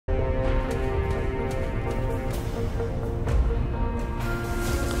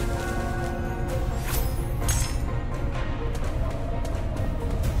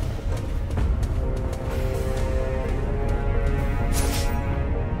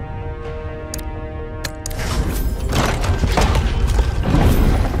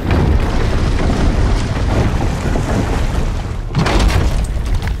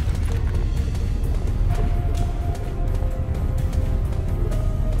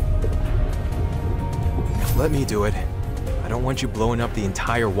Let me do it. I don't want you blowing up the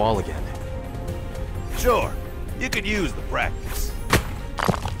entire wall again. Sure, you could use the practice.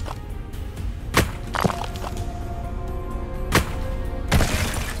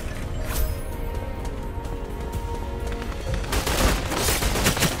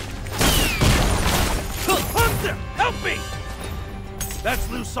 Hunter, help me! That's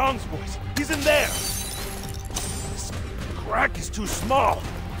Liu Song's voice. He's in there. This crack is too small.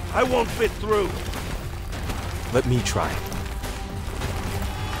 I won't fit through. Let me try.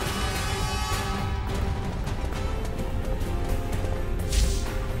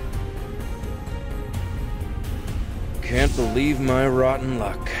 Can't believe my rotten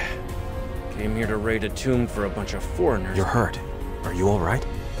luck. Came here to raid a tomb for a bunch of foreigners. You're hurt. Are you alright?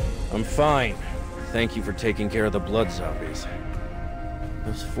 I'm fine. Thank you for taking care of the blood zombies.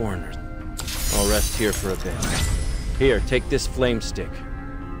 Those foreigners. I'll rest here for a bit. Here, take this flame stick.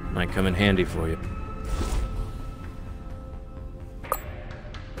 Might come in handy for you.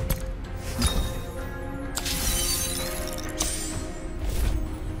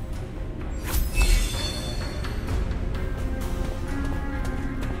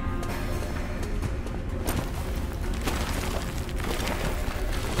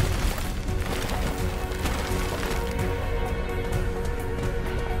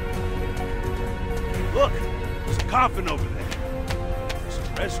 Look, there's a coffin over there. There's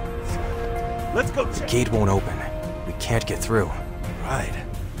treasure inside. Let's go check. The gate won't open. We can't get through. Right.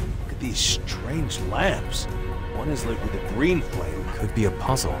 Look at these strange lamps. One is lit with a green flame. Could be a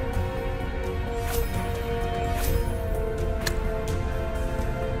puzzle.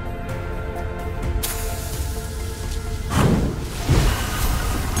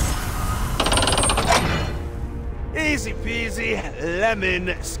 Easy peasy, lemon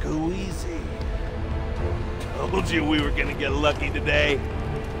squeezy. Told you we were gonna get lucky today.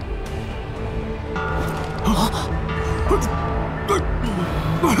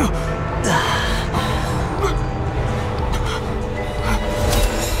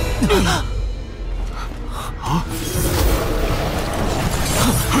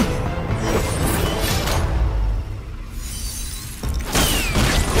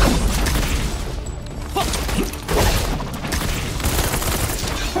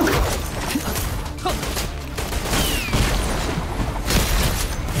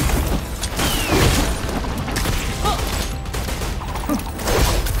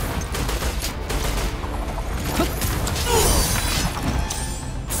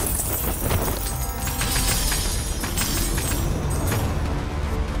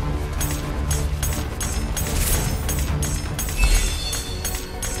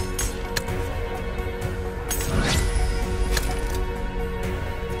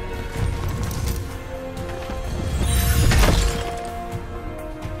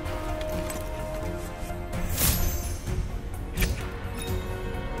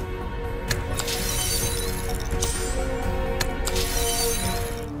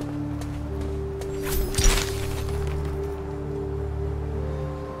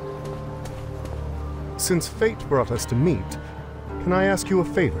 Since fate brought us to meet, can I ask you a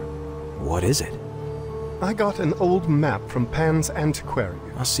favor? What is it? I got an old map from Pan's antiquarian.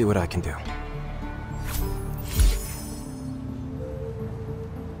 I'll see what I can do.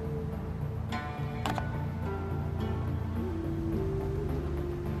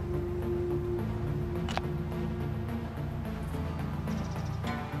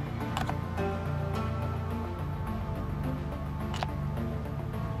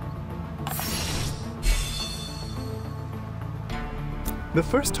 The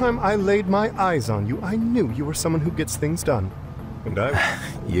first time I laid my eyes on you, I knew you were someone who gets things done. And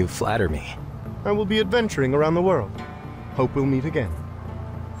You flatter me. I will be adventuring around the world. Hope we'll meet again.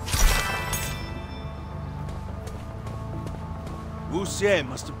 Wu Xie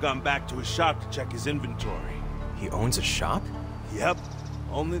must have gone back to his shop to check his inventory. He owns a shop? Yep,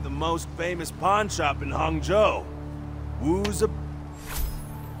 only the most famous pawn shop in Hangzhou. Wu's a...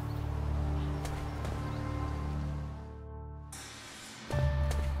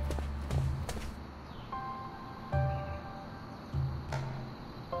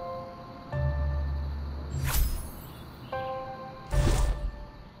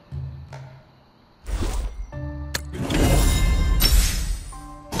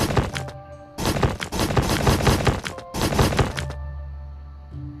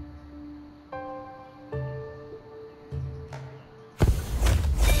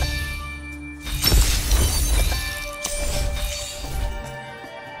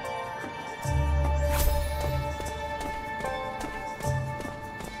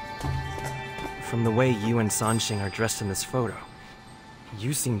 From the way you and Sanxing are dressed in this photo,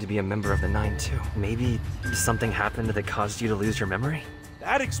 You seem to be a member of the Nine, too. Maybe something happened that caused you to lose your memory?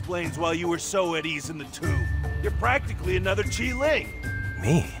 That explains why you were so at ease in the tomb. You're practically another Chi Ling.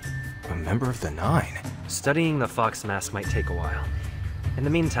 Me? A member of the Nine? Studying the Fox Mask might take a while. In the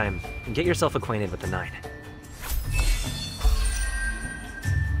meantime, get yourself acquainted with the Nine.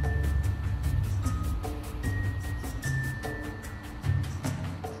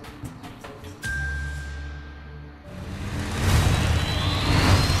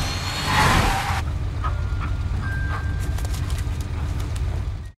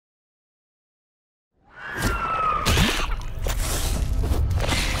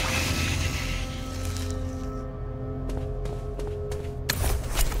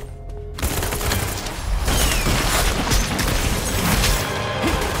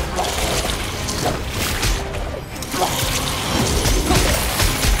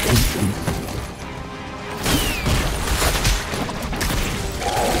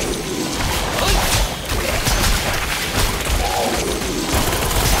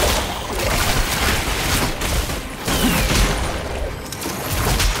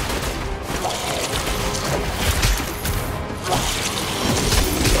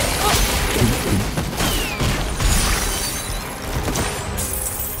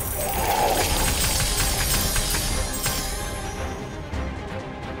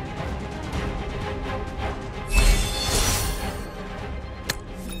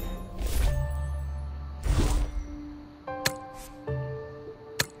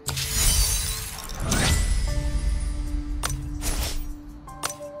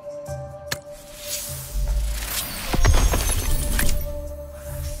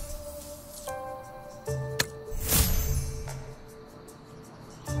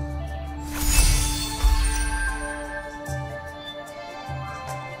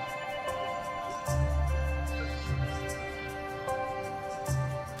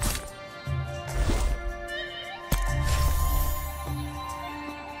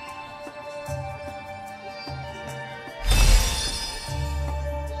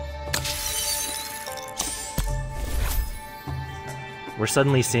 We're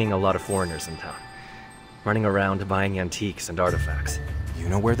suddenly seeing a lot of foreigners in town, running around buying antiques and artifacts. You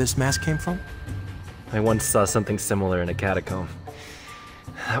know where this mask came from? I once saw something similar in a catacomb.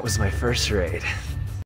 That was my first raid.